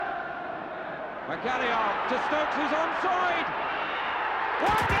Magalhael to Stokes, who's onside.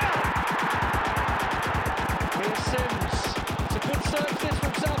 1-0. Here's Sims to good serve this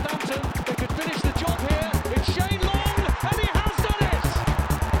from Southampton. They could finish the job here. It's Shane Long, and he has done it.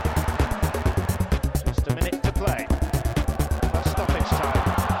 Just a minute to play. That's stoppage time.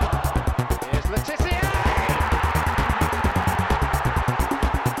 Here's Letizia.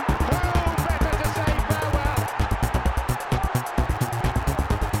 Who better to say farewell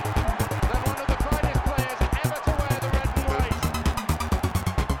than one of the finest players ever to wear the red and white.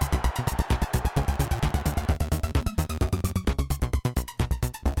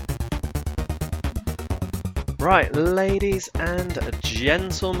 Right, ladies and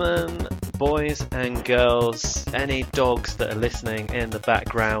gentlemen, boys and girls, any dogs that are listening in the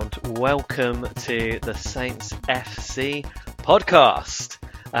background, welcome to the Saints FC podcast.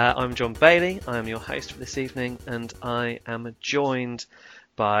 I'm John Bailey, I am your host for this evening, and I am joined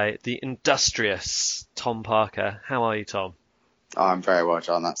by the industrious Tom Parker. How are you, Tom? Oh, I'm very well,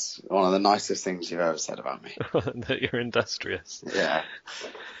 John. That's one of the nicest things you've ever said about me. That you're industrious. Yeah,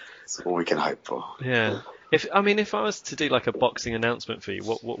 it's all we can hope for. Yeah. If I was to do like a boxing announcement for you,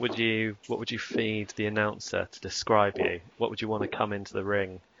 what would you feed the announcer to describe you? What would you want to come into the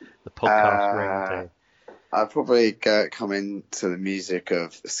ring, the podcast ring to? I'd probably come into the music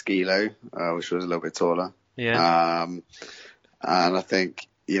of Skilo, which was a little bit taller. Yeah. And I think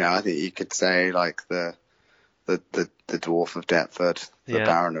you could say like the dwarf of Deptford, the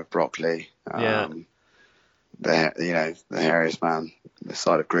Baron of Brockley. The hairiest man this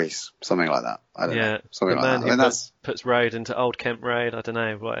side of Greece, something like that. I don't know. Something the like man that. who puts road into Old Kent Road. I don't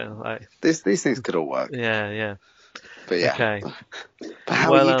know. Like these things could all work. Yeah. But yeah. Okay. But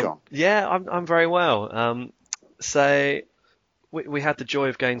how are you, John? Yeah, I'm very well. So we had the joy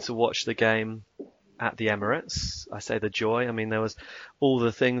of going to watch the game at the Emirates. I say the joy. I mean, there was all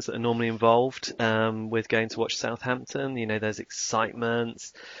the things that are normally involved with going to watch Southampton. You know, there's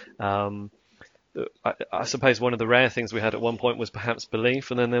excitement. I suppose one of the rare things we had at one point was perhaps belief,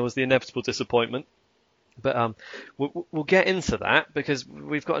 and then there was the inevitable disappointment. But we'll get into that because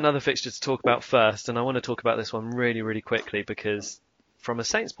we've got another fixture to talk about first, and I want to talk about this one really, really quickly because from a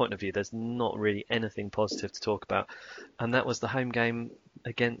Saints point of view, there's not really anything positive to talk about, and that was the home game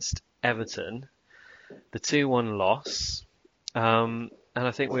against Everton, the 2-1 loss. And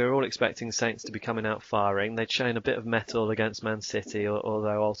I think we were all expecting Saints to be coming out firing. They'd shown a bit of mettle against Man City,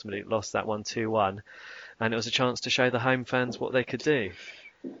 although ultimately lost that one 2-1. And it was a chance to show the home fans what they could do.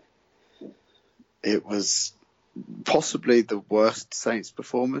 It was possibly the worst Saints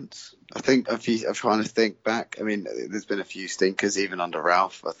performance. I think I'm trying to think back. I mean, there's been a few stinkers even under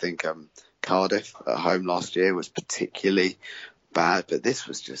Ralph. I think Cardiff at home last year was particularly bad, but this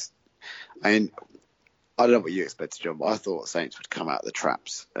was just, I don't know what you expected, John, but I thought Saints would come out of the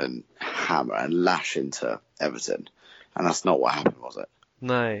traps and hammer and lash into Everton. And that's not what happened, was it?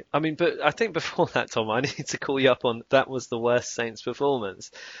 No. I mean, but I think before that, Tom, I need to call you up on that was the worst Saints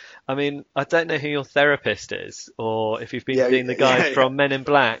performance. I mean, I don't know who your therapist is or if you've been seeing the guy from Men in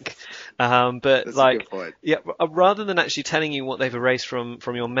Black. But that's a good point. Rather than actually telling you what they've erased from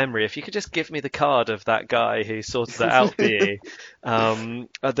your memory, if you could just give me the card of that guy who sorted that out for you.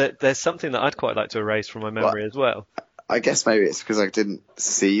 There's something that I'd quite like to erase from my memory as well. I guess maybe it's because I didn't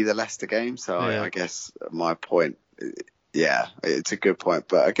see the Leicester game. So I guess my point, it's a good point.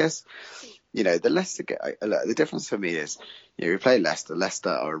 But I guess, the Leicester game, the difference for me is, we play Leicester. Leicester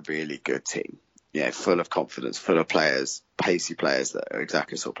are a really good team, full of confidence, full of players, pacey players that are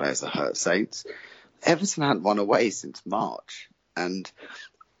exactly the sort of players that hurt Saints. Everton hadn't won away since March and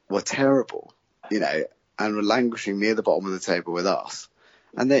were terrible, and were languishing near the bottom of the table with us.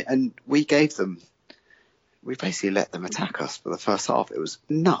 And we basically let them attack us for the first half. It was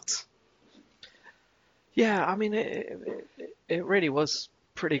nuts. Yeah, I mean, it really was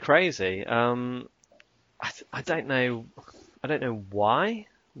pretty crazy. I don't know why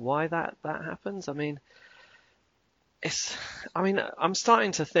that happens. I mean, I'm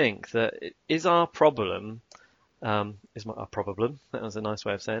starting to think that is our problem. Our problem? That was a nice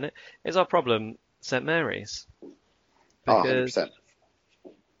way of saying it. Is our problem St Mary's? Because,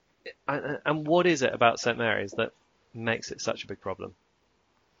 100%. And what is it about St Mary's that makes it such a big problem?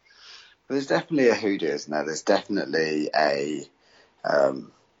 There's definitely a hoodoo, isn't there? There's definitely a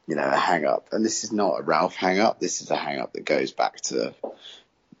hang up, and this is not a Ralph hang up. This is a hang up that goes back to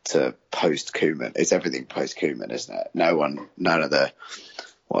post Koeman. It's everything post Koeman, isn't it? None of the,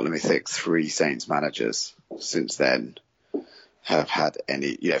 three Saints managers since then have had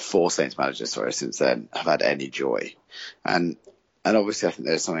any, 4 Saints managers, since then have had any joy. And obviously I think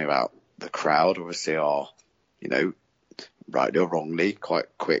there's something about the crowd, obviously are, rightly or wrongly, quite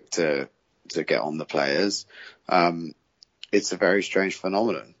quick to to get on the players. It's a very strange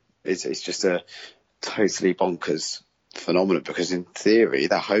phenomenon. It's just a totally bonkers phenomenon, because in theory,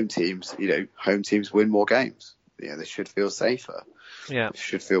 the home teams win more games. They should feel safer. Yeah. They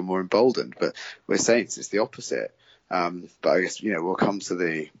should feel more emboldened. But we're Saints, it's the opposite. But I guess, we'll come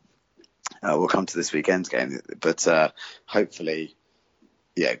to this weekend's game. But hopefully,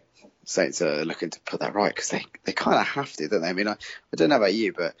 Saints are looking to put that right, because they kind of have to, don't they? I mean, I don't know about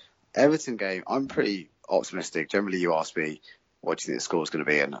you, but Everton game, I'm pretty optimistic. Generally, you ask me, what do you think the score's going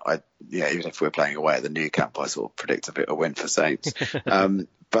to be? And even if we're playing away at the Nou Camp, I sort of predict a bit of a win for Saints.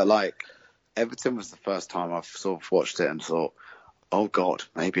 But Everton was the first time I've sort of watched it and thought, oh God,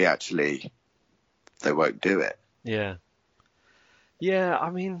 maybe actually they won't do it. Yeah. Yeah, I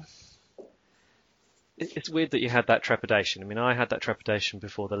mean, it's weird that you had that trepidation. I mean, I had that trepidation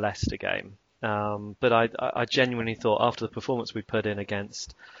before the Leicester game. But I genuinely thought, after the performance we put in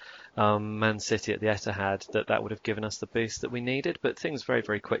against Man City at the Etihad, that would have given us the boost that we needed. But things very,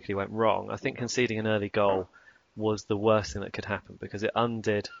 very quickly went wrong. I think conceding an early goal was the worst thing that could happen, because it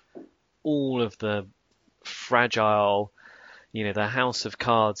undid all of the fragile, the house of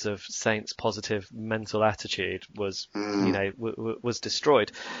cards of Saints' positive mental attitude was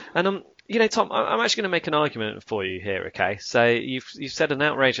destroyed. And Tom, I'm actually going to make an argument for you here. Okay, so you've said an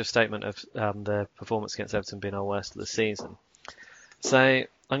outrageous statement of the performance against Everton being our worst of the season. So I'm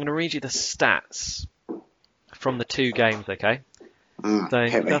going to read you the stats from the two games. Okay, so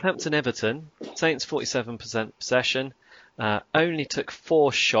Southampton-Everton, Saints 47% possession, only took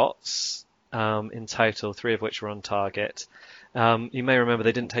 4 shots in total, 3 of which were on target. You may remember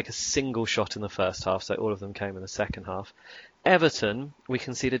they didn't take a single shot in the first half, so all of them came in the second half. Everton, we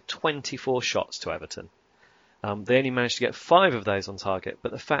conceded 24 shots to Everton. They only managed to get 5 of those on target,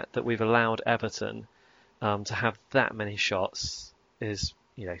 but the fact that we've allowed Everton to have that many shots is,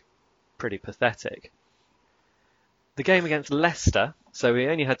 pretty pathetic. The game against Leicester, so we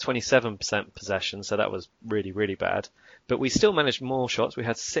only had 27% possession, so that was really, really bad. But we still managed more shots. We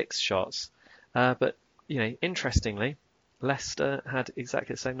had 6 shots. But, interestingly, Leicester had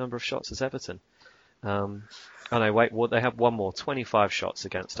exactly the same number of shots as Everton. They had one more, 25 shots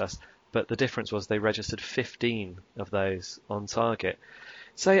against us, but the difference was they registered 15 of those on target.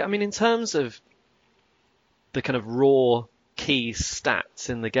 So, I mean, in terms of the kind of raw key stats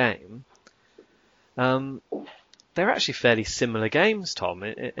in the game, they're actually fairly similar games, Tom,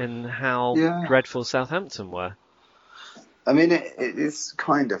 in how dreadful Southampton were. I mean, it is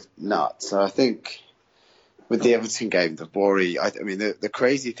kind of nuts. So I think with the Everton game, the worry, the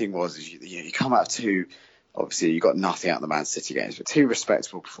crazy thing was, is you come out to, obviously you got nothing out of the Man City games, but 2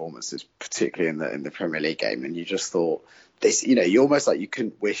 respectable performances, particularly in the Premier League game, and you just thought this, you almost like you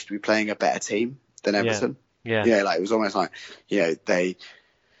couldn't wish to be playing a better team than Everton. Yeah. It was almost like, they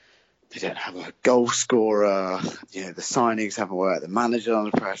don't have a goal scorer, the signings haven't worked, the manager's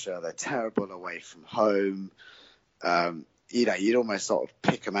under pressure, they're terrible away from home. You'd almost sort of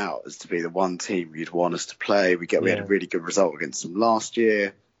pick them out as to be the one team you'd want us to play. We had a really good result against them last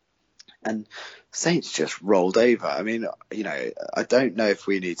year, and Saints just rolled over. I mean, I don't know if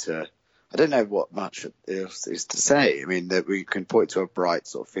we need to. I don't know what much else is to say. I mean, that we can point to a bright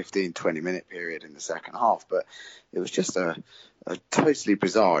sort of 15-20 minute period in the second half, but it was just a totally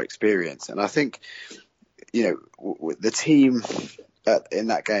bizarre experience. And I think, the team in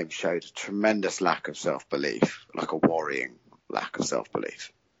that game showed a tremendous lack of self-belief, like a worrying lack of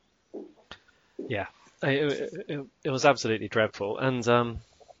self-belief. Yeah, it was absolutely dreadful. And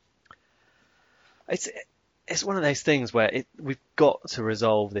it's one of those things where we've got to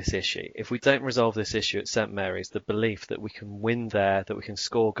resolve this issue. If we don't resolve this issue at St Mary's, the belief that we can win there, that we can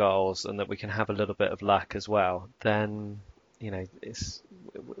score goals, and that we can have a little bit of luck as well, then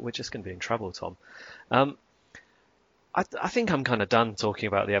we're just going to be in trouble, Tom. I think I'm kind of done talking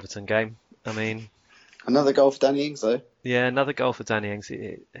about the Everton game. I mean, another goal for Danny Ings, though. Yeah, another goal for Danny Ings.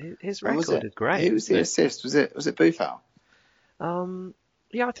 His record is great. Who was the assist? Was it Boufal?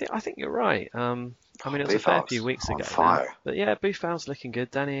 Yeah, I think you're right. I mean, it was a fair few weeks ago. But yeah, Boufal's looking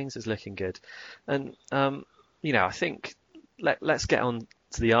good. Danny Ings is looking good. And, I think let's get on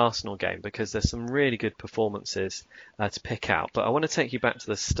to the Arsenal game, because there's some really good performances to pick out. But I want to take you back to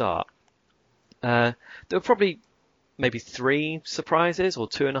the start. There were probably maybe 3 surprises or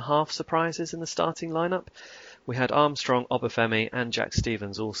 2.5 surprises in the starting lineup. We had Armstrong, Obafemi and Jack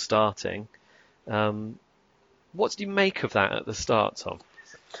Stephens all starting. What did you make of that at the start, Tom?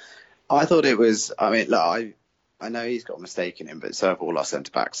 I thought it was, look, I know he's got a mistake in him, but so have all our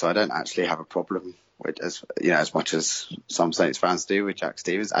centre-backs, so I don't actually have a problem with, as much as some Saints fans do, with Jack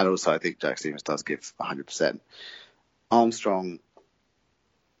Stephens, and also I think Jack Stephens does give 100%. Armstrong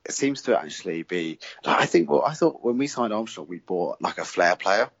seems to actually be. I thought when we signed Armstrong, we bought like a flair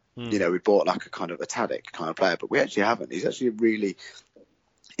player. We bought like a kind of a Tadic kind of player, but we actually haven't. He's actually a really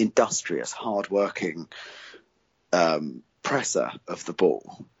industrious, hard-working presser of the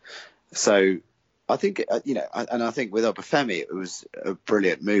ball. So I think, and I think with Obafemi, it was a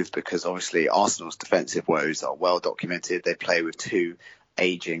brilliant move because obviously Arsenal's defensive woes are well documented. They play with two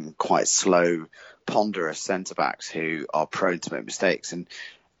ageing, quite slow, ponderous centre-backs who are prone to make mistakes. And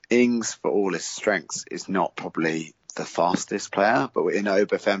Ings, for all his strengths, is not probably the fastest player, but in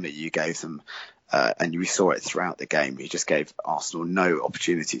Obafemi, you gave them, and we saw it throughout the game, he just gave Arsenal no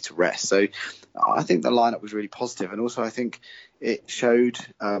opportunity to rest. So I think the lineup was really positive, and also I think it showed,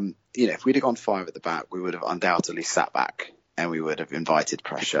 if we'd have gone 5 at the back, we would have undoubtedly sat back and we would have invited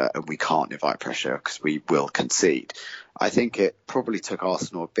pressure, and we can't invite pressure because we will concede. I think it probably took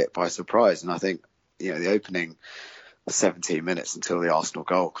Arsenal a bit by surprise, and I think the opening 17 minutes until the Arsenal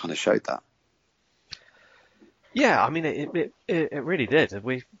goal kind of showed that. Yeah, I mean, it really did.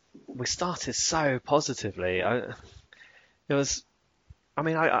 We started so positively. I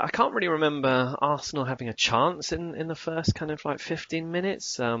can't really remember Arsenal having a chance in the first kind of like 15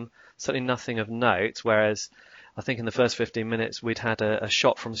 minutes. Certainly nothing of note. Whereas I think in the first 15 minutes we'd had a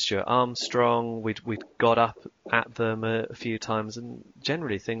shot from Stuart Armstrong. We'd got up at them a few times, and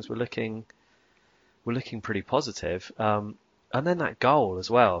generally things were looking pretty positive. And then that goal as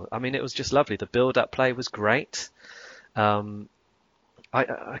well. I mean, it was just lovely. The build-up play was great. I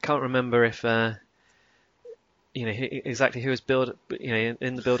can't remember if exactly who was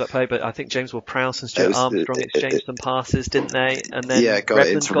in the build-up play, but I think James Ward-Prowse and Stuart Armstrong exchanged some passes, didn't they? And then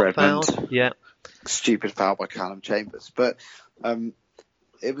Redmond got fouled. Yeah, stupid foul by Callum Chambers, but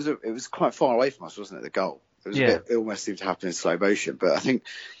it was quite far away from us, wasn't it? The goal. It was it almost seemed to happen in slow motion, but I think.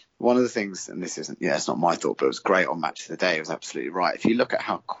 One of the things, and this isn't, it's not my thought, but it was great on Match of the Day. It was absolutely right. If you look at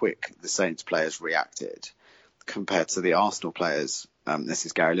how quick the Saints players reacted compared to the Arsenal players, this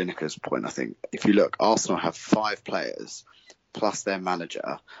is Gary Lineker's point, I think. If you look, Arsenal have 5 players plus their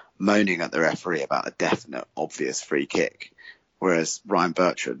manager moaning at the referee about a definite, obvious free kick, whereas Ryan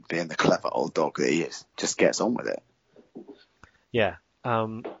Bertrand, being the clever old dog that he is, just gets on with it. Yeah,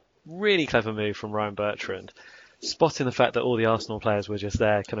 really clever move from Ryan Bertrand. Spotting the fact that all the Arsenal players were just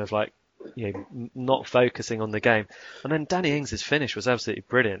there, kind of like, not focusing on the game. And then Danny Ings' finish was absolutely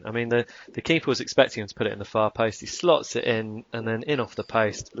brilliant. I mean, the keeper was expecting him to put it in the far post. He slots it in and then in off the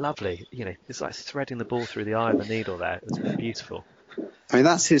post. Lovely. It's like threading the ball through the eye of the needle there. It was beautiful. I mean,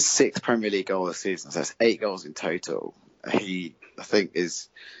 that's his 6th Premier League goal of the season. So that's 8 goals in total. He, I think, is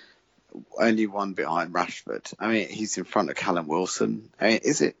only one behind Rashford. I mean, he's in front of Callum Wilson. I mean,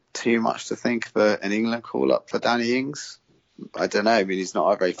 is it too much to think for an England call-up for Danny Ings? I don't know. I mean, he's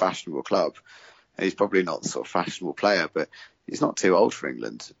not a very fashionable club. And he's probably not the sort of fashionable player, but he's not too old for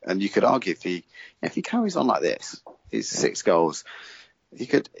England. And you could argue if he carries on like this, his 6 goals, he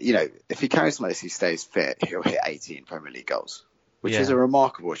could, if he carries on like this, he stays fit, he'll hit 18 Premier League goals, which is a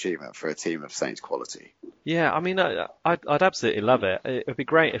remarkable achievement for a team of Saints quality. Yeah, I mean, I'd absolutely love it. It would be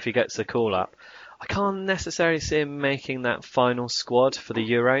great if he gets a call-up. I can't necessarily see him making that final squad for the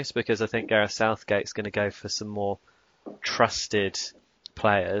Euros because I think Gareth Southgate's going to go for some more trusted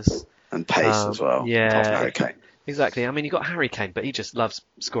players. And pace as well. Yeah, Harry Kane. Exactly. I mean, you've got Harry Kane, but he just loves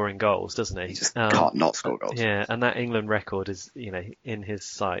scoring goals, doesn't he? He just can't not score goals. Yeah, and that England record is, in his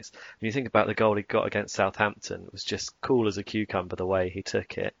sights. When you think about the goal he got against Southampton, it was just cool as a cucumber the way he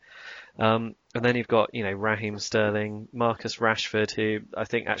took it. And then you've got, Raheem Sterling, Marcus Rashford, who I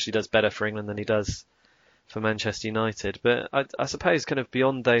think actually does better for England than he does for Manchester United. But I suppose kind of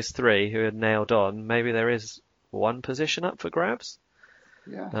beyond those 3 who are nailed on, maybe there is one position up for grabs.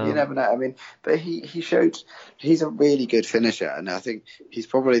 Yeah, you never know. I mean, but he showed he's a really good finisher, and I think he's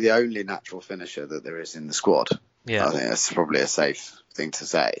probably the only natural finisher that there is in the squad. Yeah, I think that's probably a safe thing to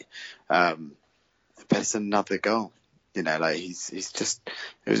say. But it's another goal. He's just,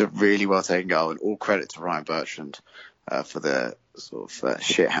 it was a really well taken goal, and all credit to Ryan Bertrand for the sort of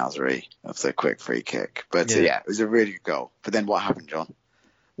shithousery of the quick free kick. But it was a really good goal. But then what happened, John?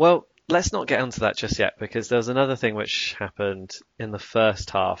 Well, let's not get onto that just yet, because there's another thing which happened in the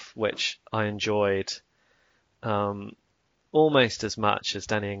first half, which I enjoyed almost as much as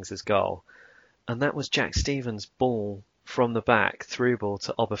Danny Ings' goal, and that was Jack Stevens' ball from the back, through ball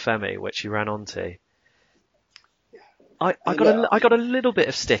to Obafemi, which he ran onto. I got a little bit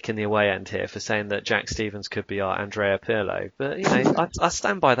of stick in the away end here for saying that Jack Stevens could be our Andrea Pirlo, but I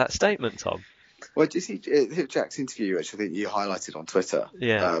stand by that statement, Tom. Well, did you see Jack's interview, which I think you highlighted on Twitter,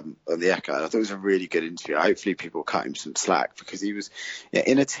 on the Echo? I thought it was a really good interview. Hopefully people cut him some slack, because he was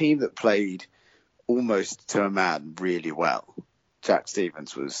in a team that played almost to a man really well. Jack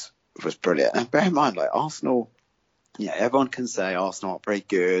Stevens was brilliant. And bear in mind, like Arsenal, everyone can say Arsenal aren't very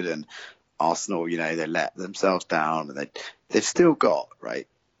good, and Arsenal, they let themselves down, and they've still got, right,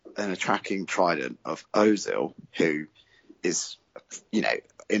 an attacking trident of Ozil, who is,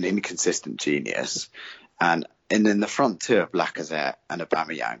 an inconsistent genius, and in the front two of Lacazette and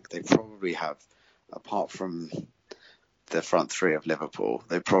Aubameyang, they probably have, apart from the front three of Liverpool,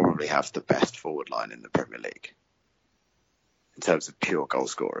 they probably have the best forward line in the Premier League in terms of pure goal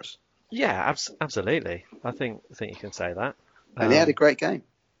scorers. Yeah, absolutely. I think you can say that. And he had a great game.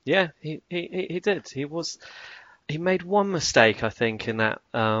 Yeah, he did. He made one mistake, I think, in that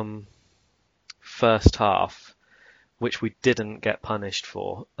first half, which we didn't get punished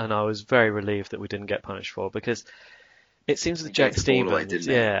for, and I was very relieved that we didn't get punished for, because it seems that Jack Stevens,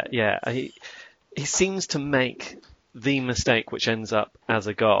 he seems to make the mistake which ends up as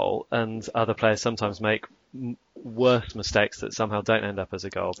a goal, and other players sometimes make worse mistakes that somehow don't end up as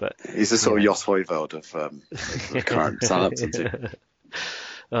a goal. But he's the sort of Jos Højlund of the current Southampton team.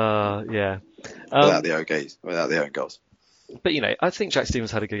 Without the own goals. But, I think Jack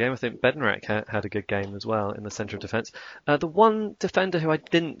Stevens had a good game. I think Bednarek had a good game as well in the centre of defence. The one defender who I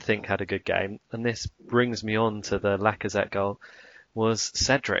didn't think had a good game, and this brings me on to the Lacazette goal, was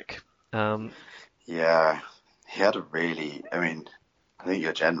Cedric. He had I think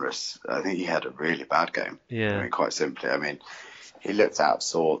you're generous. I think he had a really bad game. Yeah. Quite simply. He looked out of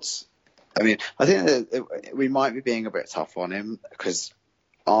sorts. I think that we might be being a bit tough on him, because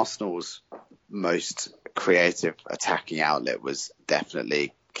Arsenal's most creative attacking outlet was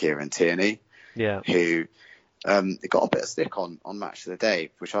definitely Kieran Tierney, who got a bit of stick on Match of the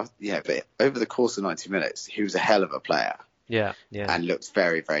Day, but over the course of 90 minutes, he was a hell of a player. Yeah. And looked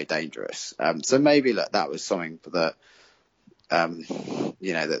very, very dangerous. So maybe that was something that,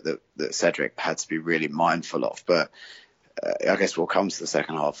 that Cedric had to be really mindful of. But I guess we'll come to the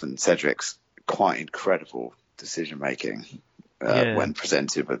second half, and Cedric's quite incredible decision making when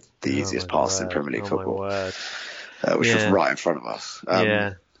presented with the easiest pass in Premier League football, which was right in front of us.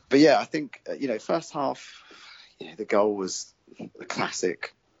 But I think first half, the goal was the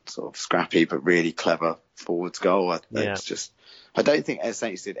classic sort of scrappy but really clever forwards goal. It's just, I don't think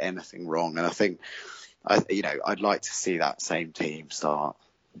Saints did anything wrong, and I think I'd like to see that same team start.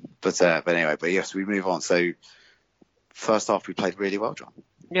 But anyway, yes, we move on. So first half we played really well, John.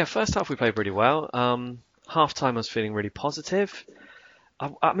 Yeah, first half we played really well. Half time I was feeling really positive.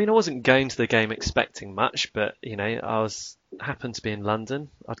 I wasn't going to the game expecting much, but I happened to be in London.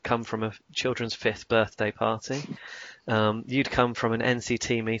 I'd come from a children's 5th birthday party. You'd come from an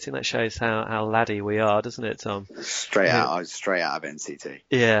NCT meeting. That shows how laddie we are, doesn't it, Tom? I was straight out of NCT.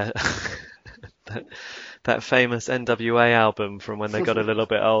 Yeah. that famous NWA album from when they got a little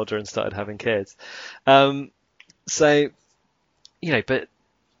bit older and started having kids. But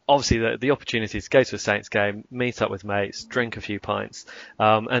obviously the opportunity to go to a Saints game, meet up with mates, drink a few pints,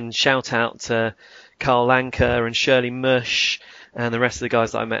 and shout out to Carl Lanker and Shirley Mush and the rest of the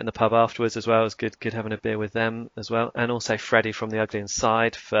guys that I met in the pub afterwards as well. It was good having a beer with them as well. And also Freddie from The Ugly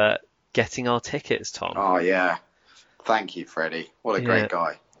Inside for getting our tickets, Tom. Oh, yeah. Thank you, Freddie. What a great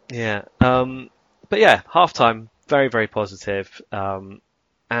guy. Yeah. But half time, very, very positive. And,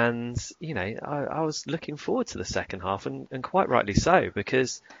 I was looking forward to the second half, and quite rightly so,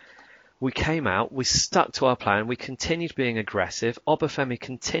 because we came out, we stuck to our plan, we continued being aggressive. Obafemi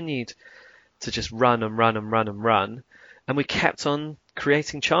continued to just run, and we kept on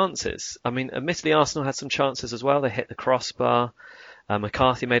creating chances. Admittedly, Arsenal had some chances as well. They hit the crossbar.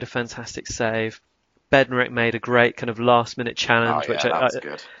 McCarthy made a fantastic save. Bednarek made a great kind of last-minute challenge, which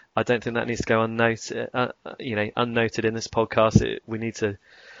I don't think that needs to go unnoted. Unnoted in this podcast. We need to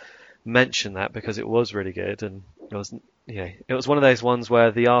mention that because it was really good, and it was one of those ones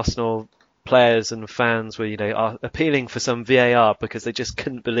where the Arsenal players and fans were are appealing for some VAR because they just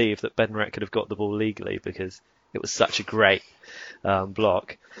couldn't believe that Bednarek could have got the ball legally because it was such a great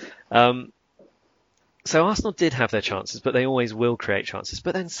block. So Arsenal did have their chances, but they always will create chances.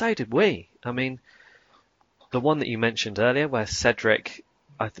 But then so did we. The one that you mentioned earlier, where Cedric,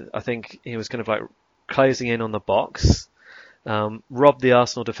 I think he was kind of like closing in on the box, robbed the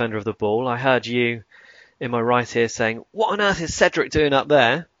Arsenal defender of the ball. I heard you in my right ear saying, "What on earth is Cedric doing up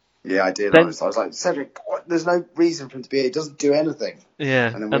there?" Yeah, I did. I was like, Cedric, what? There's no reason for him to be here. He doesn't do anything.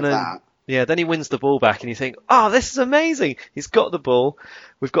 Yeah, and then he wins the ball back, and you think, "Oh, this is amazing! He's got the ball.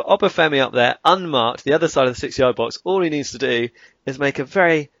 We've got Obafemi up there, unmarked, the other side of the 6-yard box. All he needs to do is make a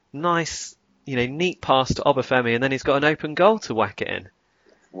very nice, neat pass to Obafemi, and then he's got an open goal to whack it in."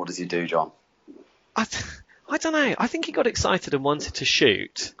 What does he do, John? I don't know. I think he got excited and wanted to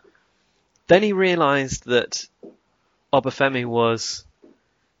shoot. Then he realised that Obafemi was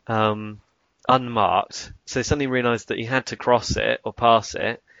unmarked, so they suddenly realised that he had to cross it or pass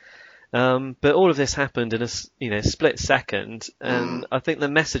it. But all of this happened in a split second, and I think the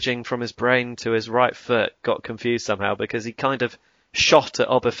messaging from his brain to his right foot got confused somehow, because he kind of shot at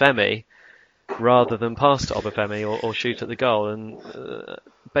Obafemi rather than pass to Obafemi or shoot at the goal, and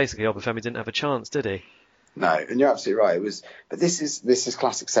basically Obafemi didn't have a chance, did he? No, and you're absolutely right. But this is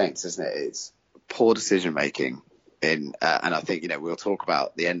classic Saints, isn't it? It's poor decision making and I think we'll talk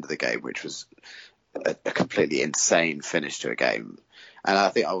about the end of the game, which was a completely insane finish to a game. And I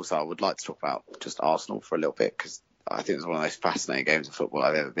think also I would like to talk about just Arsenal for a little bit, because I think it was one of the most fascinating games of football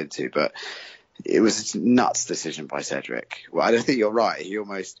I've ever been to. But it was a nuts decision by Cedric. Well, I don't think you're right. He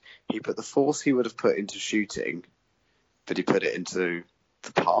put the force he would have put into shooting, but he put it into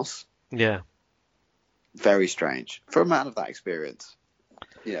the pass. Yeah. Very strange for a man of that experience.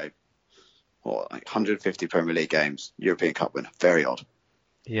 150 Premier League games, European Cup win. Very odd.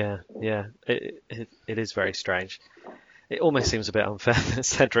 Yeah. It is very strange. It almost seems a bit unfair that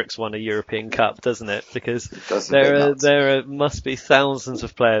Cedric's won a European Cup, doesn't it? Because there must be thousands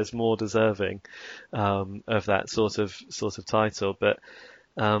of players more deserving of that sort of title. But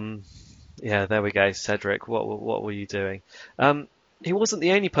there we go, Cedric. What were you doing? He wasn't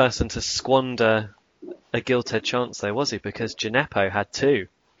the only person to squander a gilt-edged chance, though, was he? Because Djenepo had two.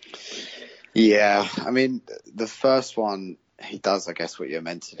 Yeah, I mean, the first one, he does, I guess, what you're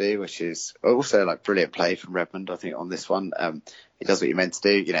meant to do, which is also brilliant play from Redmond, I think, on this one. He does what you're meant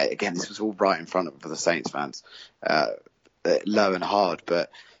to do. Again, this was all right in front of the Saints fans, low and hard, but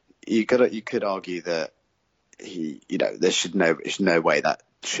you could argue that there's no way that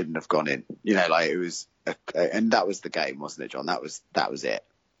shouldn't have gone in. It was, and that was the game, wasn't it, John? That was it.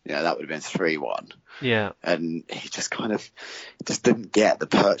 That would have been 3-1. Yeah. And he just just didn't get the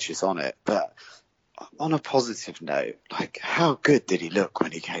purchase on it. But on a positive note, how good did he look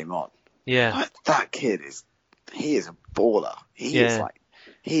when he came on? Yeah. That kid he is a baller. He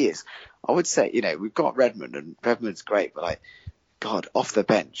is. I would say, we've got Redmond, and Redmond's great, but God, off the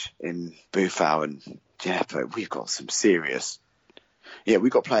bench in Buffon and Djenepo, we've got some serious. Yeah,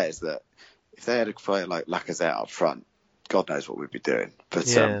 we've got players that if they had a player like Lacazette up front, God knows what we'd be doing. But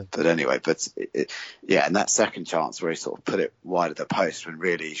anyway, and that second chance where he sort of put it wide of the post when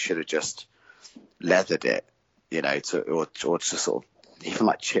really he should have just leathered it, or just sort of even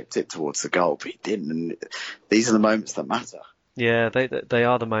chipped it towards the goal, but he didn't. And these are the moments that matter. Yeah, they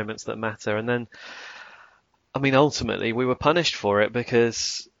are the moments that matter. And then, I mean, ultimately we were punished for it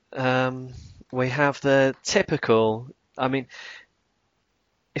because we have the typical. I mean,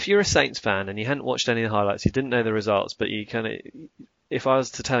 if you're a Saints fan and you hadn't watched any of the highlights, you didn't know the results, but if I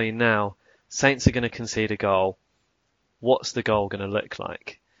was to tell you now, Saints are going to concede a goal, what's the goal going to look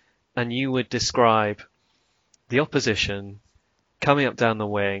like? And you would describe the opposition coming up down the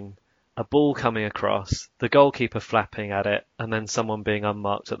wing, a ball coming across, the goalkeeper flapping at it, and then someone being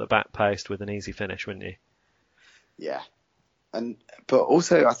unmarked at the back post with an easy finish, wouldn't you? Yeah. But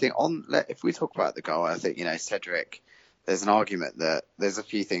also, I think if we talk about the goal, I think, Cedric, there's an argument that there's a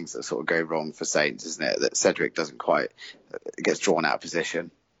few things that sort of go wrong for Saints, isn't it? That Cedric doesn't quite gets drawn out of position.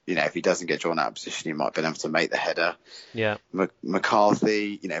 If he doesn't get drawn out of position, he might have been able to make the header. Yeah.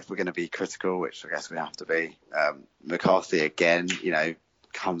 McCarthy, if we're going to be critical, which I guess we have to be, McCarthy again,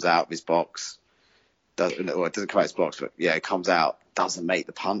 comes out of his box. It doesn't come out of his box, but it comes out, doesn't make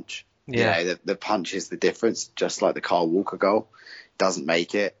the punch. Yeah. The punch is the difference, just like the Kyle Walker goal. Doesn't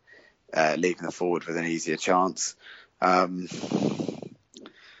make it, leaving the forward with an easier chance. I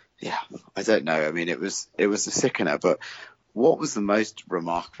don't know. I mean, it was a sickener, but what was the most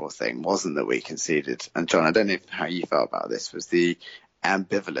remarkable thing wasn't that we conceded. And John, I don't know how you felt about this, was the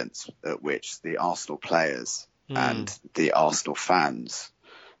ambivalence at which the Arsenal players and the Arsenal fans,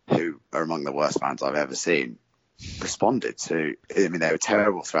 who are among the worst fans I've ever seen, responded to. I mean, they were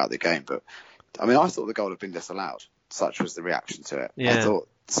terrible throughout the game, but I mean, I thought the goal had been disallowed. Such was the reaction to it. Yeah. I thought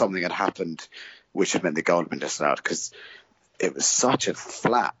something had happened which had meant the goal had been disallowed, because it was such a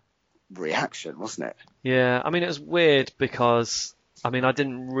flat reaction, wasn't it? Yeah, I mean, it was weird because, I mean, I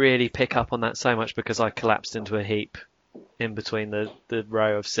didn't really pick up on that so much because I collapsed into a heap in between the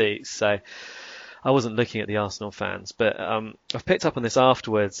row of seats, so I wasn't looking at the Arsenal fans. But I've picked up on this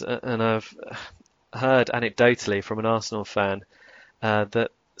afterwards, and I've heard anecdotally from an Arsenal fan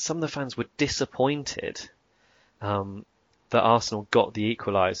that some of the fans were disappointed that Arsenal got the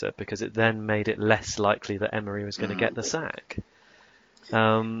equaliser, because it then made it less likely that Emery was going to get the sack.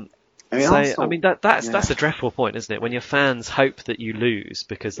 I mean, So, Arsenal, I mean that's a dreadful point, isn't it? When your fans hope that you lose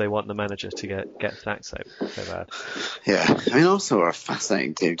because they want the manager to get sacked so bad. Yeah, I mean, Arsenal are a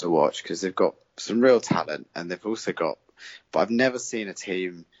fascinating team to watch because they've got some real talent and they've also got. But I've never seen a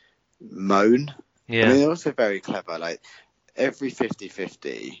team moan. Yeah. I mean, they're also very clever. Like every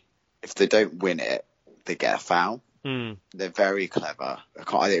 50-50, if they don't win it, they get a foul. Mm. They're very clever.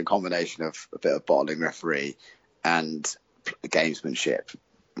 I think a combination of a bit of bottling referee and gamesmanship,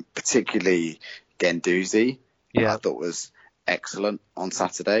 particularly Guendouzi, Yeah. I thought was excellent on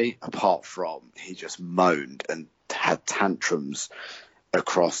Saturday, apart from he just moaned and had tantrums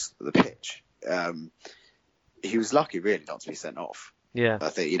across the pitch. He was lucky really not to be sent off. Yeah. I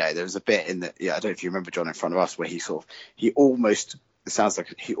think, there was a bit in the, I don't know if you remember, John, in front of us where he almost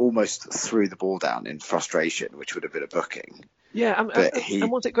threw the ball down in frustration, which would have been a booking. Yeah, and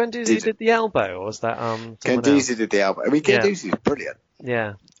was it Guendouzi who did the elbow, or was that Guendouzi did the elbow. I mean, Guendouzi is brilliant.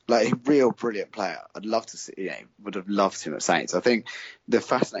 Yeah. Like a real brilliant player. I'd love to see, would have loved him at Saints. I think the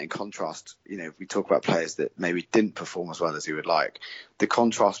fascinating contrast, if we talk about players that maybe didn't perform as well as he would like, the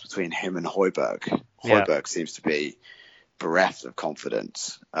contrast between him and Højbjerg. Højbjerg seems to be bereft of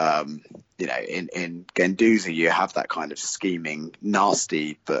confidence. In Guendouzi, you have that kind of scheming,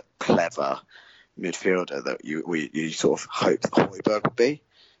 nasty but clever midfielder that you sort of hoped Højbjerg would be,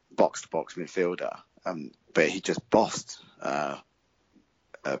 box to box midfielder. But he just bossed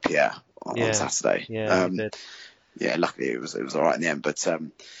Pierre on Saturday. Yeah, he did. Yeah, luckily it was all right in the end. But I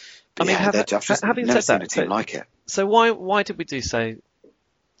mean, I've just having never said seen that, a team like it. So why did we do so?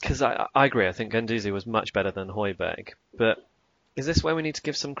 Because I agree. I think Guendouzi was much better than Højbjerg. But is this where we need to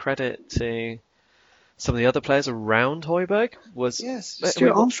give some credit to some of the other players around Højbjerg? Yes,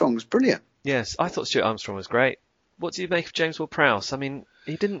 Stuart Armstrong was brilliant. Yes, I thought Stuart Armstrong was great. What do you make of James Ward-Prowse? I mean,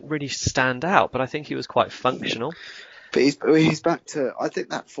 he didn't really stand out, but I think he was quite functional. But he's back to, I think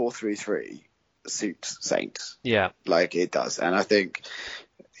that 4-3-3 suits Saints. Yeah. Like it does. And I think,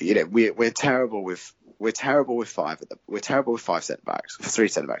 we're terrible with five centre backs, 3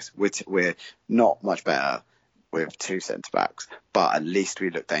 centre backs. We're not much better with 2 centre backs, but at least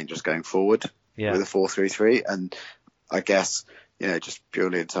we look dangerous going forward with a 4-3-3. And I guess, just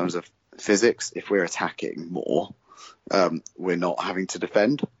purely in terms of physics, if we're attacking more, we're not having to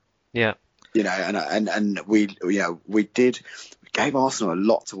defend. Yeah. And we gave Arsenal a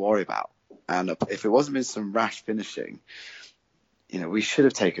lot to worry about. And if it wasn't been some rash finishing, we should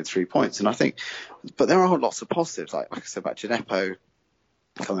have taken 3 points. And I think, but there are lots of positives. Like I said about Gineppo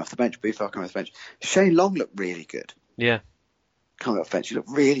coming off the bench, Buffon coming off the bench. Shane Long looked really good. Yeah. Coming off the bench, he looked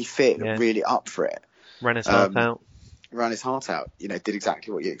really fit, looked really up for it. Ran his heart out. Ran his heart out. Did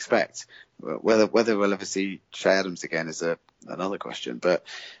exactly what you expect. Whether we'll ever see Che Adams again is another question. But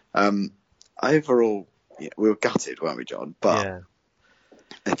overall, we were gutted, weren't we, John? But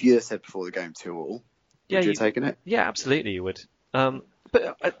if you had said before the game 2-2, would you have taken it? Yeah, absolutely you would.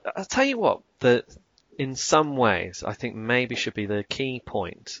 But I'll tell you what, that in some ways I think maybe should be the key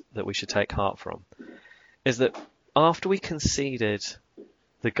point that we should take heart from, is that after we conceded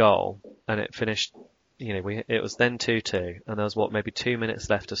the goal and it finished, it was then 2-2 and there was maybe 2 minutes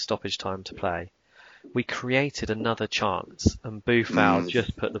left of stoppage time to play. We created another chance and Buffon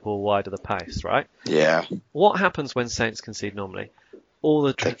just put the ball wide of the post, right? Yeah. What happens when Saints concede normally? All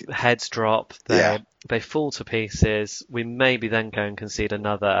the heads drop, they fall to pieces. We maybe then go and concede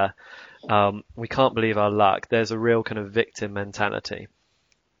another. We can't believe our luck. There's a real kind of victim mentality.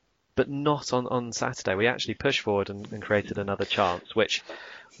 But not on Saturday. We actually pushed forward and created another chance, which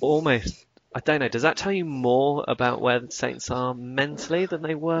almost, I don't know, does that tell you more about where the Saints are mentally than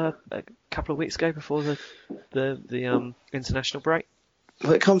they were a couple of weeks ago before the international break?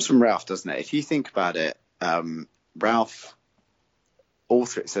 Well, it comes from Ralph, doesn't it? If you think about it, Ralph...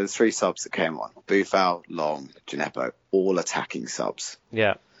 So the 3 subs that came on, Buffon, Long, Gineppo, all attacking subs.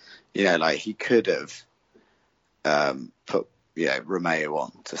 Yeah. He could have put, Romeo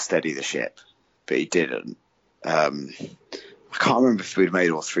on to steady the ship, but he didn't. I can't remember if we'd made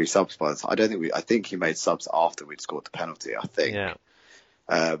all 3 subs by the time. I think he made subs after we'd scored the penalty, I think. Yeah.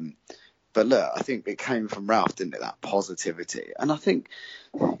 But look, I think it came from Ralph, didn't it? That positivity. And I think,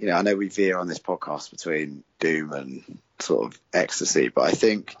 I know we veer on this podcast between doom and sort of ecstasy, but I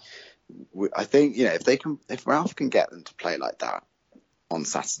think, if Ralph can get them to play like that on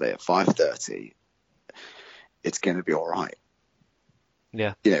Saturday at 5:30, it's going to be all right.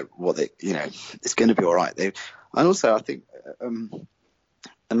 Yeah. It's going to be all right. And also I think, and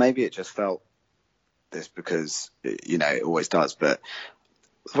maybe it just felt this because, it always does, but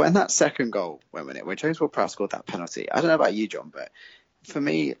when that second goal went in, when James Ward-Prowse scored that penalty, I don't know about you, John, but for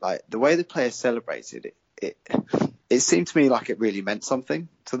me, like the way the players celebrated it seemed to me like it really meant something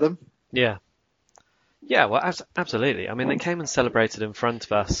to them. Yeah. Yeah, well, absolutely. I mean, they came and celebrated in front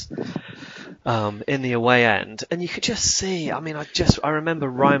of us in the away end, and you could just see. I mean, I remember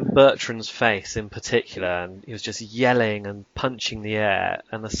Ryan Bertrand's face in particular, and he was just yelling and punching the air,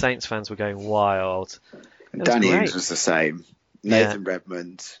 and the Saints fans were going wild. Danny Ings was the same. Nathan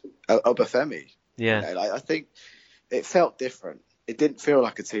Redmond, Obafemi. Yeah, you know, I think it felt different. It didn't feel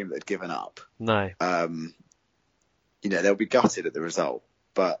like a team that had given up. No. You know, they'll be gutted at the result,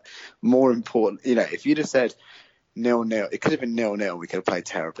 but more important, you know, if you'd have said 0-0, it could have been 0-0. We could have played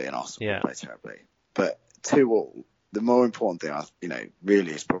terribly, and Arsenal would have played terribly. But 2-2, the more important thing, you know,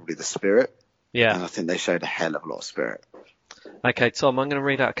 really is probably the spirit. Yeah. And I think they showed a hell of a lot of spirit. Okay, Tom, I'm going to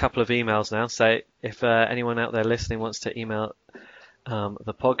read out a couple of emails now. So if anyone out there listening wants to email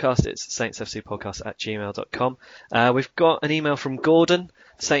the podcast, it's saintsfcpodcast@gmail.com. We've got an email from Gordon,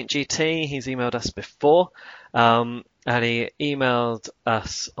 Saint GT. He's emailed us before. And he emailed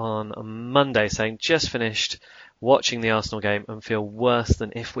us on Monday saying, just finished watching the Arsenal game and feel worse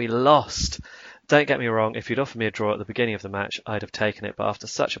than if we lost. Don't get me wrong, if you'd offered me a draw at the beginning of the match, I'd have taken it, but after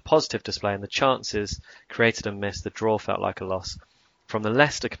such a positive display and the chances created and missed, the draw felt like a loss. From the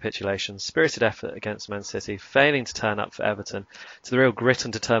Leicester capitulation, spirited effort against Man City, failing to turn up for Everton, to the real grit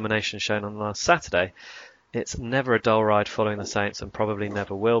and determination shown on last Saturday, it's never a dull ride following the Saints and probably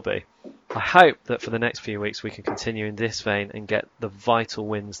never will be. I hope that for the next few weeks we can continue in this vein and get the vital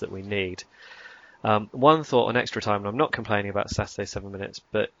wins that we need. One thought on extra time, and I'm not complaining about Saturday 7 minutes,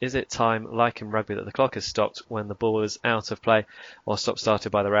 but is it time, like in rugby, that the clock is stopped when the ball is out of play or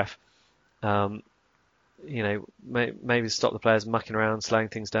stop-started by the ref? You know, maybe stop the players mucking around, slowing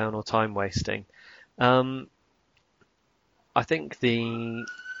things down, or time wasting. I think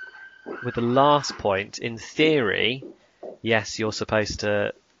with the last point, in theory, yes, you're supposed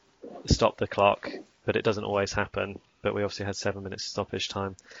to stop the clock, but it doesn't always happen. But we obviously had 7 minutes stoppage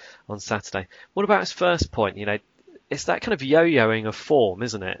time on Saturday. What about his first point? You know, it's that kind of yo-yoing of form,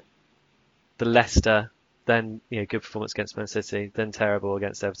 isn't it? The Leicester, then good performance against Man City, then terrible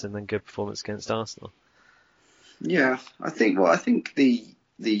against Everton, then good performance against Arsenal. Yeah, I think the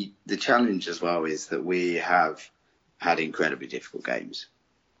challenge as well is that we have had incredibly difficult games.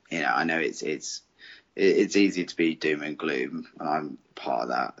 You know, I know it's easy to be doom and gloom, and I'm part of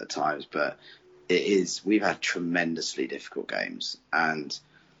that at times, but we've had tremendously difficult games, and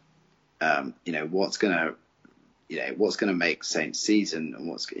what's gonna make Saints season,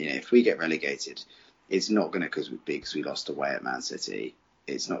 and if we get relegated, it's not gonna be because we lost away at Man City.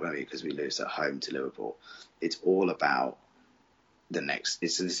 It's not gonna be because we lose at home to Liverpool. It's all about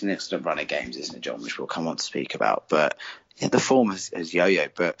this next run of games, isn't it, John? Which we'll come on to speak about. But yeah, the form has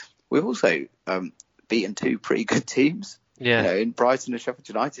yo-yoed, but we've also beaten two pretty good teams. Yeah, in Brighton and Sheffield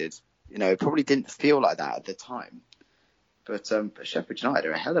United. It probably didn't feel like that at the time, but Sheffield United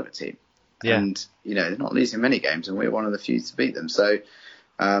are a hell of a team, and they're not losing many games, and we're one of the few to beat them. So,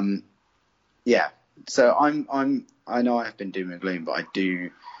 So I know I've been doom and gloom, but I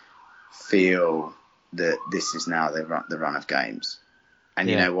do feel that this is now the run of games, and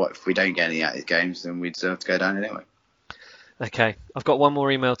you know what? If we don't get any out of these games, then we deserve to go down anyway. Okay, I've got one more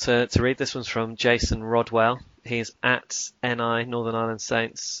email to read. This one's from Jason Rodwell. He's at NI Northern Ireland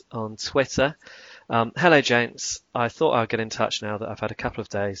Saints on Twitter. Hello, gents. I thought I'd get in touch now that I've had a couple of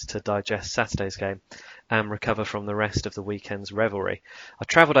days to digest Saturday's game and recover from the rest of the weekend's revelry. I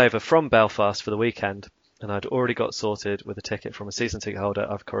travelled over from Belfast for the weekend, and I'd already got sorted with a ticket from a season ticket holder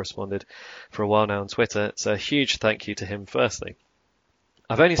I've corresponded for a while now on Twitter, so a huge thank you to him firstly.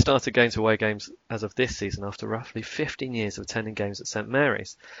 I've only started going to away games as of this season after roughly 15 years of attending games at St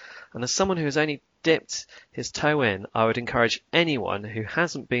Mary's. And as someone who has only dipped his toe in, I would encourage anyone who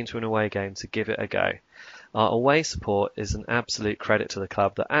hasn't been to an away game to give it a go. Our away support is an absolute credit to the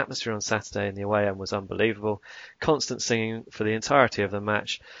club. The atmosphere on Saturday in the away end was unbelievable. Constant singing for the entirety of the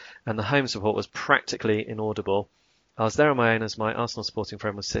match, and the home support was practically inaudible. I was there on my own as my Arsenal supporting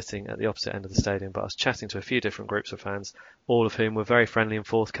friend was sitting at the opposite end of the stadium, but I was chatting to a few different groups of fans, all of whom were very friendly and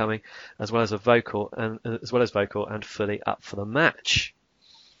forthcoming, as well as vocal and fully up for the match.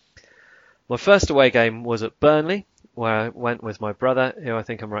 My first away game was at Burnley, where I went with my brother, who I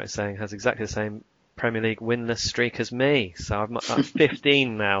think I'm right in saying has exactly the same Premier League winless streak as me. So I'm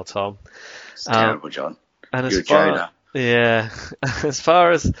 15 now, Tom. It's terrible, John. And You're a Jonah. Yeah, as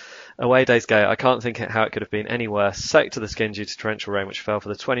far as away days go, I can't think how it could have been any worse. Soaked to the skin due to torrential rain, which fell for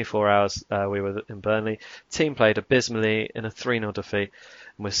the 24 hours we were in Burnley. Team played abysmally in a 3-0 defeat,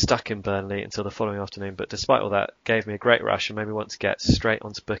 and we're stuck in Burnley until the following afternoon. But despite all that, gave me a great rush and made me want to get straight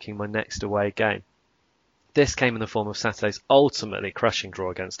onto booking my next away game. This came in the form of Saturday's ultimately crushing draw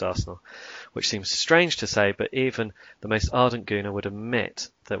against Arsenal, which seems strange to say, but even the most ardent Gooner would admit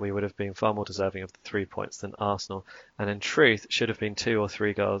that we would have been far more deserving of the 3 points than Arsenal, and in truth should have been 2 or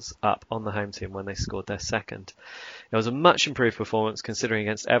 3 goals up on the home team when they scored their second. It was a much improved performance considering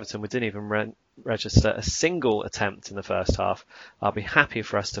against Everton we didn't even register a single attempt in the first half. I'll be happy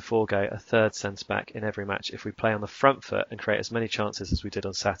for us to forego a third centre-back in every match if we play on the front foot and create as many chances as we did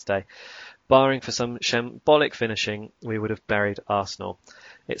on Saturday. Barring for some shambolic finishing, we would have buried Arsenal.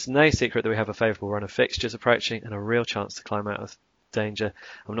 It's no secret that we have a favourable run of fixtures approaching and a real chance to climb out of danger.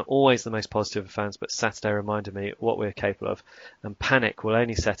 I'm not always the most positive of fans, but Saturday reminded me what we're capable of, and panic will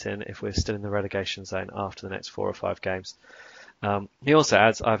only set in if we're still in the relegation zone after the next 4 or 5 games. He also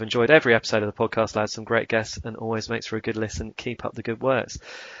adds, I've enjoyed every episode of the podcast, lads, some great guests, and always makes for a good listen. Keep up the good works.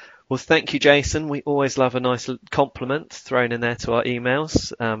 Well, thank you, Jason. We always love a nice compliment thrown in there to our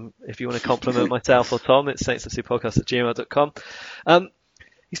emails. If you want to compliment myself or Tom, it's saintsfcpodcast@gmail.com.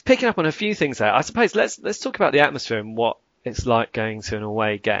 He's picking up on a few things there. I suppose let's talk about the atmosphere and what it's like going to an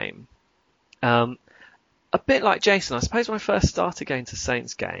away game. A bit like Jason, I suppose when I first started going to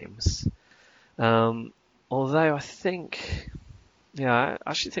Saints games, although I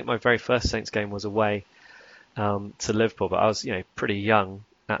actually think my very first Saints game was away to Liverpool, but I was, pretty young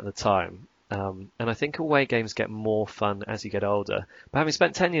at the time. And I think away games get more fun as you get older. But having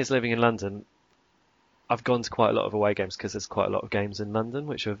spent 10 years living in London, I've gone to quite a lot of away games because there's quite a lot of games in London,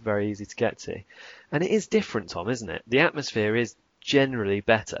 which are very easy to get to. And it is different, Tom, isn't it? The atmosphere is generally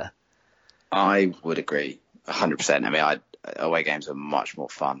better. I would agree 100%. I mean, away games are much more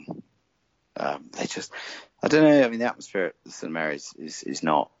fun. I don't know. I mean, the atmosphere at St Mary's is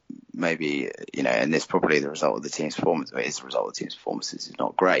not maybe, and it's probably the result of the team's performance. It is the result of the team's performances. It's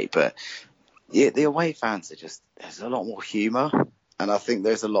not great, but the away fans there's a lot more humour, and I think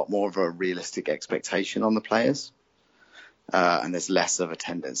there's a lot more of a realistic expectation on the players, and there's less of a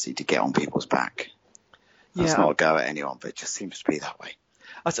tendency to get on people's back. That's not a go at anyone, but it just seems to be that way.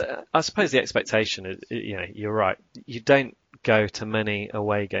 I suppose the expectation is, you're right. You don't go to many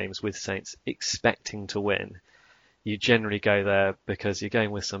away games with Saints expecting to win. You generally go there because you're going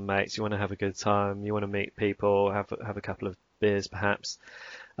with some mates, you want to have a good time, you want to meet people, have a couple of beers perhaps,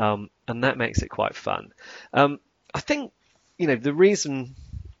 and that makes it quite fun. I think, the reason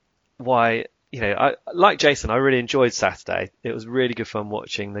why, like Jason, I really enjoyed Saturday. It was really good fun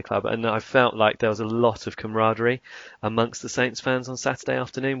watching the club, and I felt like there was a lot of camaraderie amongst the Saints fans on Saturday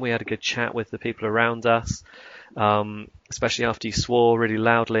afternoon. We had a good chat with the people around us, especially after you swore really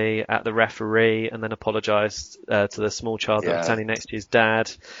loudly at the referee and then apologised to the small child that was standing next to his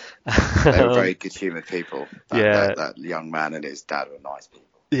dad. They were very good-humoured people. That young man and his dad were nice people.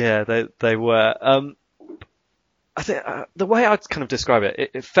 Yeah, they were. I think the way I'd kind of describe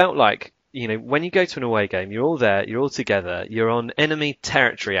it felt like, when you go to an away game, you're all there, you're all together, you're on enemy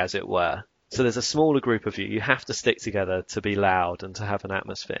territory, as it were. So there's a smaller group of you. You have to stick together to be loud and to have an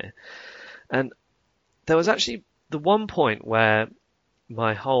atmosphere. And there was actually the one point where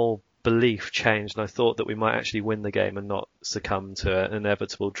my whole belief changed and I thought that we might actually win the game and not succumb to an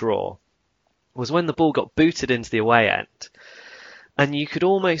inevitable draw, was when the ball got booted into the away end. And you could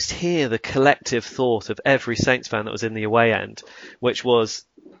almost hear the collective thought of every Saints fan that was in the away end, which was,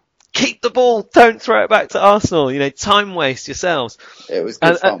 keep the ball, don't throw it back to Arsenal, time waste yourselves. It was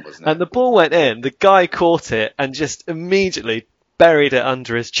good fun, wasn't it? And the ball went in, the guy caught it and just immediately buried it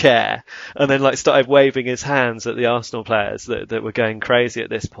under his chair and then started waving his hands at the Arsenal players that were going crazy at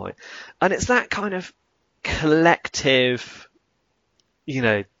this point. And it's that kind of collective,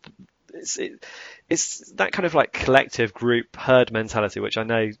 it's that kind of collective group herd mentality, which I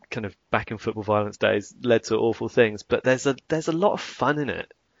know kind of back in football violence days led to awful things, but there's a lot of fun in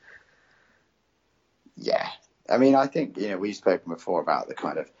it. Yeah. I mean, I think, we've spoken before about the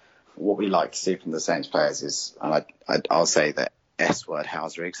kind of what we like to see from the Saints players is, and I'll say that S-word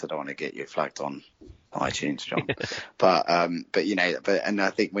Houserigs. I don't want to get you flagged on iTunes, John. but and I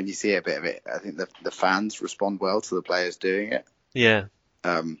think when you see a bit of it, I think the fans respond well to the players doing it. Yeah.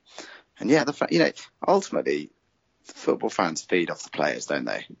 Ultimately, football fans feed off the players, don't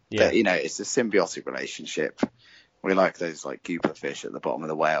they? Yeah. It's a symbiotic relationship. We like those grouper fish at the bottom of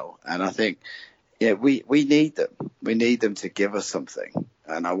the whale, and I think, we need them. We need them to give us something,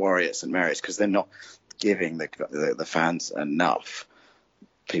 and I worry at St Mary's because they're not giving the fans enough.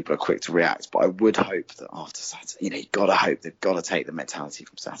 People are quick to react, but I would hope that after Saturday, you've got to hope they've got to take the mentality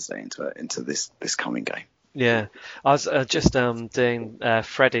from Saturday into this coming game. Yeah, I was just doing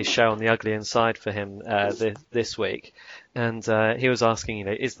Freddie's show on The Ugly Inside for him this week, and he was asking,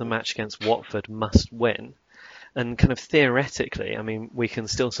 is the match against Watford must win? And kind of theoretically, I mean, we can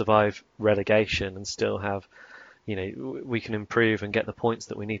still survive relegation and still have, we can improve and get the points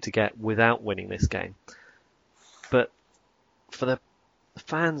that we need to get without winning this game. But for the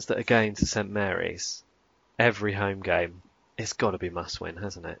fans that are going to St Mary's, every home game, it's got to be must win,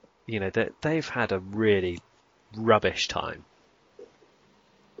 hasn't it? They've had a really rubbish time.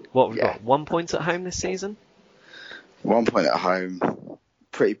 What we've got? 1 point at home this season? 1 point at home.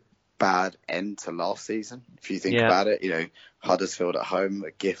 Pretty bad end to last season, if you think about it. Huddersfield at home,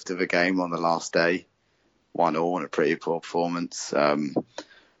 a gift of a game on the last day, 1-1 and a pretty poor performance.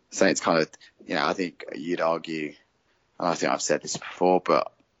 Saints kind of, I think you'd argue, and I think I've said this before,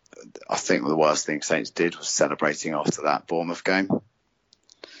 but I think the worst thing Saints did was celebrating after that Bournemouth game.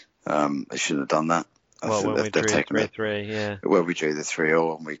 They shouldn't have done that. When we drew 3-3, yeah. When we drew the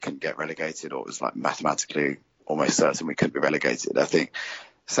 3-3 and we couldn't get relegated, or it was like mathematically almost certain we couldn't be relegated. I think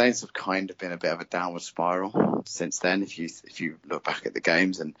Saints have kind of been a bit of a downward spiral since then. If you look back at the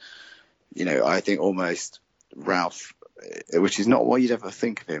games, and I think almost Ralph, which is not what you'd ever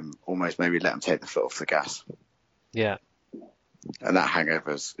think of him, almost maybe let him take the foot off the gas. Yeah. And that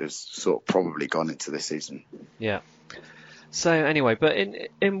hangover is sort of probably gone into this season. Yeah. So anyway, but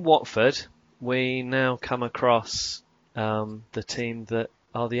in Watford, we now come across the team that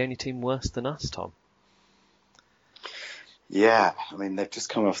are the only team worse than us, Tom. Yeah, I mean, they've just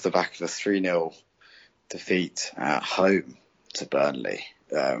come off the back of a 3-0 defeat at home to Burnley,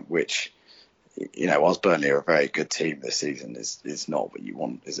 which, whilst Burnley are a very good team this season, is not what you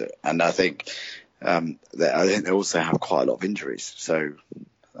want, is it? And I think they also have quite a lot of injuries. So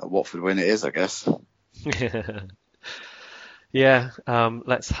Watford win it is, I guess. Yeah,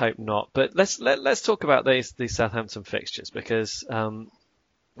 let's hope not. But let's talk about these Southampton fixtures, because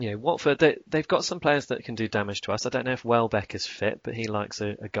Watford, they've got some players that can do damage to us. I don't know if Welbeck is fit, but he likes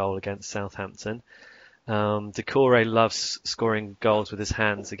a goal against Southampton. Decore loves scoring goals with his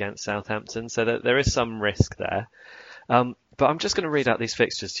hands against Southampton, so there is some risk there. But I'm just going to read out these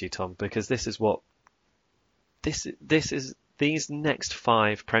fixtures to you, Tom, because this is these next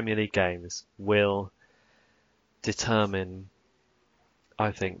 5 Premier League games will determine,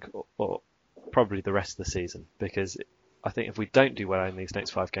 I think, or probably the rest of the season, because I think if we don't do well in these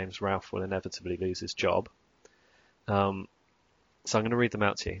next 5 games, Ralph will inevitably lose his job. So I'm going to read them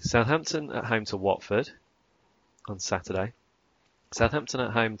out to you. Southampton at home to Watford on Saturday. Southampton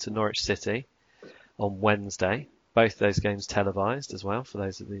at home to Norwich City on Wednesday. Both those games televised as well, for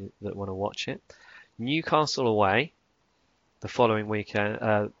those of you that want to watch it. Newcastle away the following weekend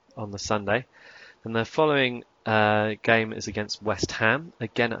on the Sunday. And the following game is against West Ham,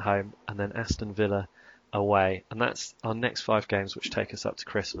 again at home, and then Aston Villa away. And that's our next 5 games, which take us up to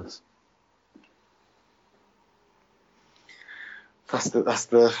Christmas. That's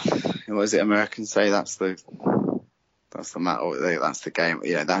the what is it Americans say? That's the matter. That's the game.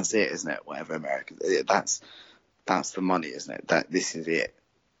 That's it, isn't it? Whatever Americans. That's the money, isn't it? That this is it.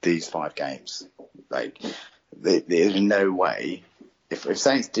 These 5 games. There's no way if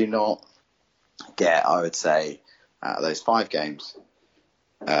Saints do not get, I would say, out of those 5 games.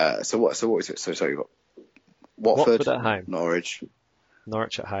 So what is it? So sorry, Watford at home, Norwich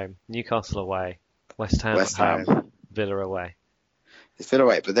at home, Newcastle away, West Ham at home, Villa away. It's Villa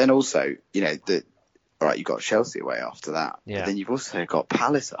away, but then also, you've got Chelsea away after that. Yeah. But then you've also got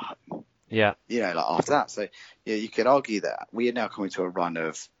Palace at home. Yeah. After that. So you could argue that we are now coming to a run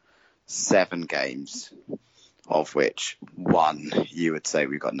of 7 games, of which 1 you would say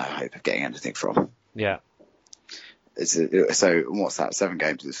we've got no hope of getting anything from. Yeah. So what's that? 7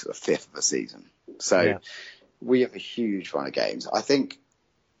 games is a fifth of a season. So we have a huge run of games. I think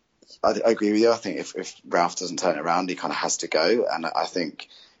I agree with you. I think if Ralph doesn't turn it around, he kind of has to go. And I think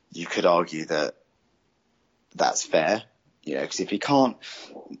you could argue that that's fair. Because if you can't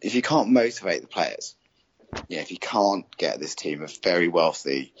motivate the players, if you can't get this team of very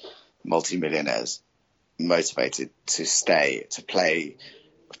wealthy multimillionaires motivated to play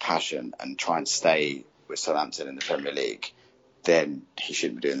with passion and try and stay with Southampton in the Premier League, then he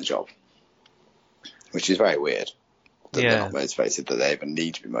shouldn't be doing the job. Which is very weird that they're not motivated, that they even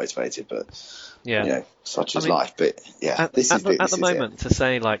need to be motivated. But such is life. But at the moment, to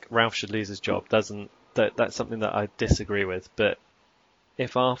say Ralph should lose his job that's something that I disagree with. But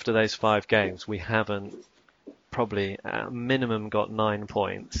if after those 5 games we haven't probably at minimum got 9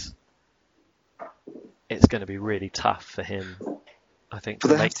 points, it's going to be really tough for him, I think, to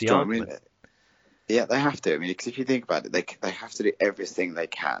make the argument. Yeah, they have to. Because if you think about it, they have to do everything they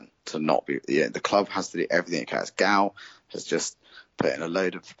can to not be. The club has to do everything it can. Gal has just put in a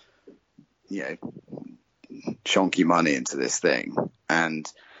load of, chonky money into this thing,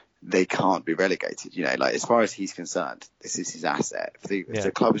 and they can't be relegated. You know, like as far as he's concerned, this is his asset. If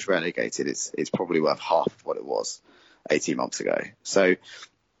the club is relegated, it's probably worth half of what it was 18 months ago. So,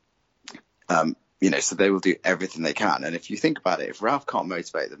 you know, so they will do everything they can. And if you think about it, if Ralph can't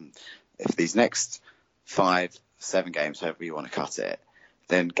motivate them, if these next 5-7 games, however you want to cut it,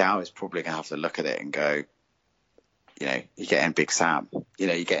 then Gow is probably going to have to look at it and go, you know, you're getting Big Sam. You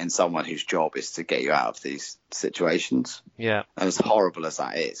know, you're getting someone whose job is to get you out of these situations. Yeah. And as horrible as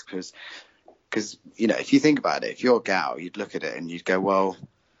that is, because you know, if you think about it, if you're Gow, you'd look at it and you'd go, well,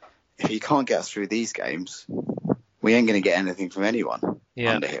 if he can't get us through these games, we ain't going to get anything from anyone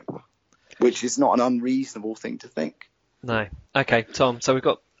under him, which is not an unreasonable thing to think. No. Okay, Tom. So we've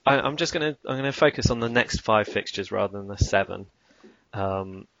got. I'm gonna focus on the next 5 fixtures rather than the 7.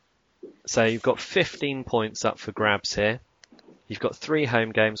 So you've got 15 points up for grabs here. You've got 3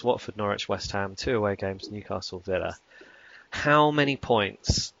 home games: Watford, Norwich, West Ham. 2 away games: Newcastle, Villa. How many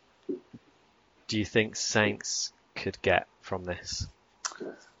points do you think Saints could get from this?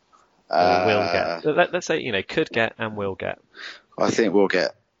 Or will get? Let's say, you know, could get and will get. I think we'll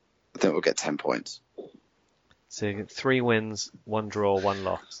get 10 points. So you get 3 wins, 1 draw, 1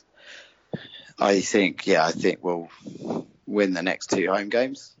 loss. I think we'll win the next 2 home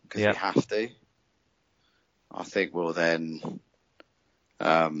games because we have to. I think we'll then.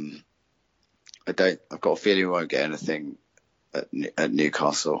 I've got a feeling we won't get anything at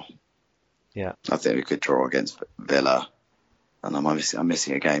Newcastle. Yeah. I think we could draw against Villa, and I'm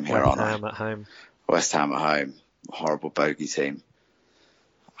missing a game here, aren't I? West Ham at home. West Ham at home, horrible bogey team.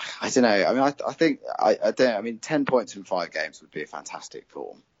 I don't know. I mean, I don't. I mean, 10 points in 5 games would be a fantastic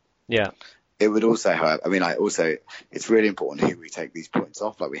form. Yeah. It would also, however, I mean, it's really important who we take these points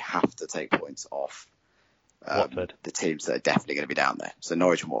off. Like, we have to take points off Watford. The teams that are definitely going to be down there. So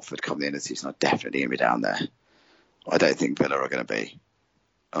Norwich and Watford come the end of the season are definitely going to be down there. I don't think Villa are going to be.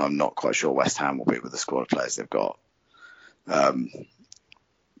 I'm not quite sure West Ham will be with the squad of players they've got.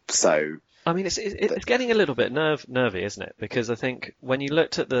 So. I mean, it's getting a little bit nervy, isn't it? Because I think when you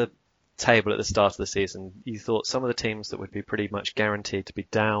looked at the table at the start of the season, you thought some of the teams that would be pretty much guaranteed to be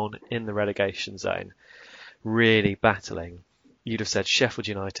down in the relegation zone, really battling. You'd have said Sheffield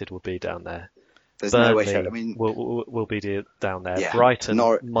United will be down there. There's Burnley no way. I mean, will be down there. Yeah, Brighton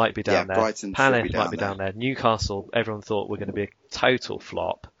might be down there. Brighton Palace might be down there. Newcastle, everyone thought were going to be a total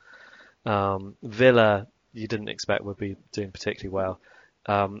flop. Villa, you didn't expect would be doing particularly well.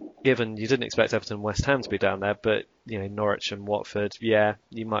 Given you didn't expect Everton and West Ham to be down there, but you know, Norwich and Watford, you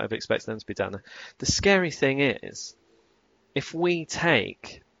might have expected them to be down there. The scary thing is, if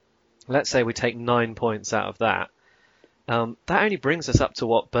let's say we take 9 points out of that, that only brings us up to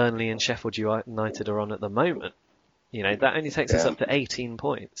what Burnley and Sheffield United are on at the moment. You know, that only takes us up to 18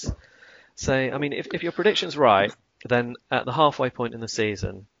 points. So, I mean, if your prediction's right, then at the halfway point in the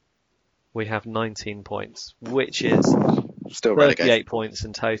season, we have 19 points, which is still 38 points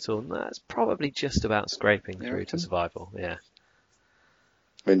in total. And that's probably just about scraping through to survival. Yeah.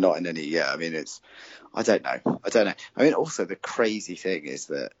 I mean, not in any. I mean, I don't know. I mean, also the crazy thing is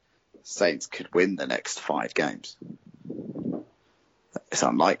that Saints could win the next 5 games. It's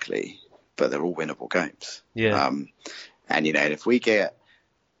unlikely, but they're all winnable games. Yeah. And you know, if we get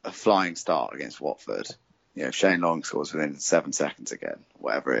a flying start against Watford, you know, if Shane Long scores within 7 seconds again,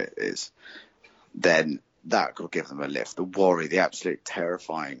 whatever it is, then that could give them a lift. The worry, the absolute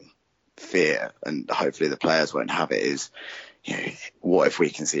terrifying fear, and hopefully the players won't have it, is, you know, what if we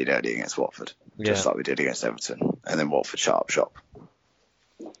concede early against Watford, just like we did against Everton, and then Watford shut up shop.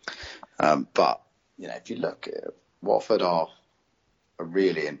 But you know, if you look at Watford, are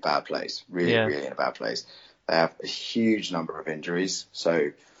really in bad place, really in a bad place. They have a huge number of injuries.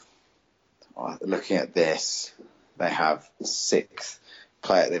 So looking at this, they have 6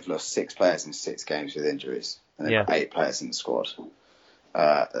 players. They've lost 6 players in 6 games with injuries, and they've got 8 players in the squad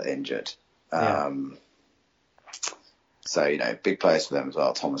that are injured. So you know, big players for them as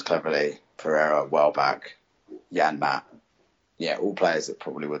well. Thomas Cleverley, Pereira, Welbeck, Jan Matt. Yeah, all players that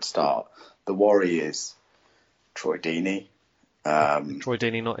probably would start. The worry is Troy Deeney. Troy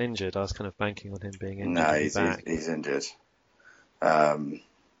Deeney not injured? I was kind of banking on him being injured. No, he's injured.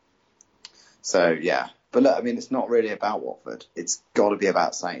 So, yeah. But look, I mean, it's not really about Watford. It's got to be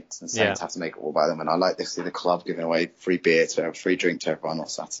about Saints, and Saints have to make it all about them. And I like to see the club giving away free beer free drink to everyone on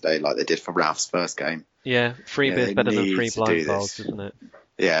Saturday, like they did for Ralph's first game. Yeah, free beer is better than free blindfolds, isn't it?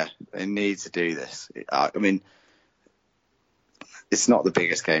 Yeah, they need to do this. I mean, it's not the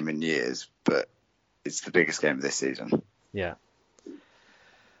biggest game in years, but it's the biggest game of this season. Yeah.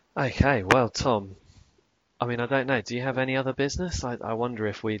 Okay, well, Tom, I mean, I don't know. Do you have any other business? I wonder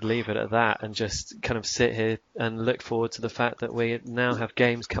if we'd leave it at that and just kind of sit here and look forward to the fact that we now have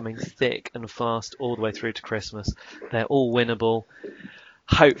games coming thick and fast all the way through to Christmas. They're all winnable.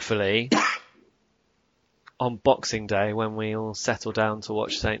 Hopefully, on Boxing Day, when we all settle down to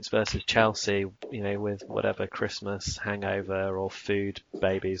watch Saints versus Chelsea, with whatever Christmas hangover or food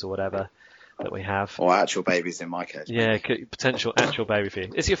babies or whatever that we have. Or actual babies in my case. Yeah, potential actual baby for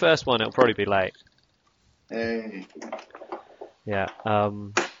you. It's your first one. It'll probably be late. Hey. Yeah.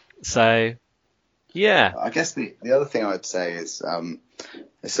 So, yeah. I guess the other thing I would say is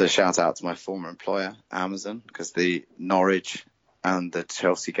it's a shout out to my former employer, Amazon, because the Norwich and the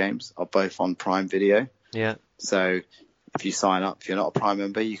Chelsea games are both on Prime Video. Yeah. So if you sign up, if you're not a Prime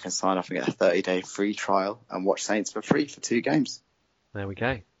member, you can sign up and get a 30-day free trial and watch Saints for free for 2 games. There we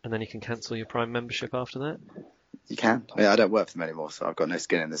go. And then you can cancel your Prime membership after that? You can. I don't work for them anymore, so I've got no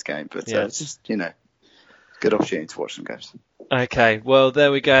skin in this game. But Yeah. it's just, good opportunity to watch some games. Okay, well,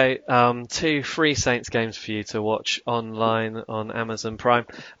 there we go. 2 free Saints games for you to watch online on Amazon Prime.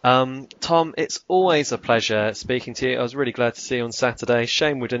 Tom, it's always a pleasure speaking to you. I was really glad to see you on Saturday.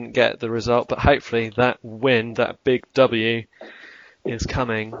 Shame we didn't get the result, but hopefully that win, that big W, is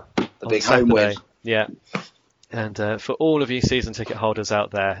coming The on big Saturday. home win. Yeah. And for all of you season ticket holders out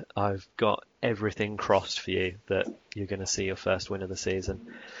there, I've got everything crossed for you that you're going to see your first win of the season.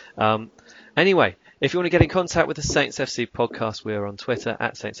 Anyway, if you want to get in contact with the Saints FC podcast, we are on Twitter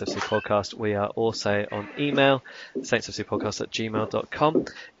at Saints FC Podcast. We are also on email, saintsfcpodcast@gmail.com.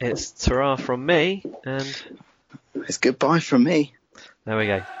 It's ta-ra from me, and It's goodbye from me. there we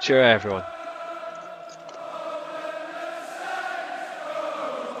go. Cheerio, everyone.